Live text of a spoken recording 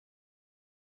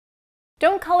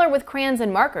Don't color with crayons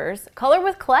and markers, color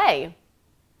with clay.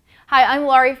 Hi, I'm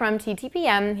Laurie from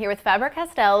TTPM, here with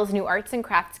Faber-Castell's new arts and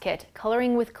crafts kit,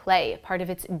 Coloring with Clay, part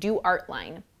of its Do Art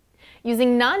line.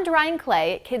 Using non-drying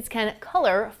clay, kids can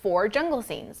color 4 jungle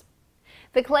scenes.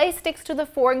 The clay sticks to the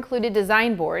 4 included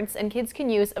design boards, and kids can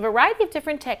use a variety of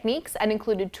different techniques and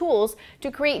included tools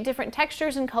to create different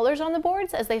textures and colors on the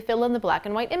boards as they fill in the black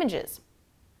and white images.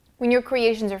 When your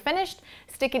creations are finished,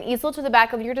 stick an easel to the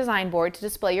back of your design board to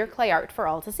display your clay art for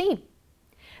all to see.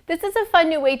 This is a fun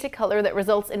new way to color that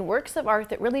results in works of art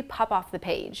that really pop off the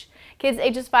page. Kids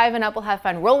ages 5 and up will have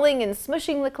fun rolling and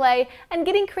smushing the clay and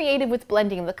getting creative with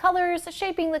blending the colors,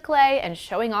 shaping the clay, and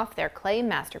showing off their clay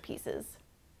masterpieces.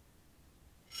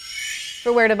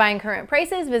 For where to buy and current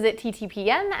prices, visit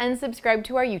TTPM and subscribe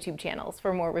to our YouTube channels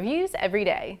for more reviews every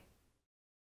day.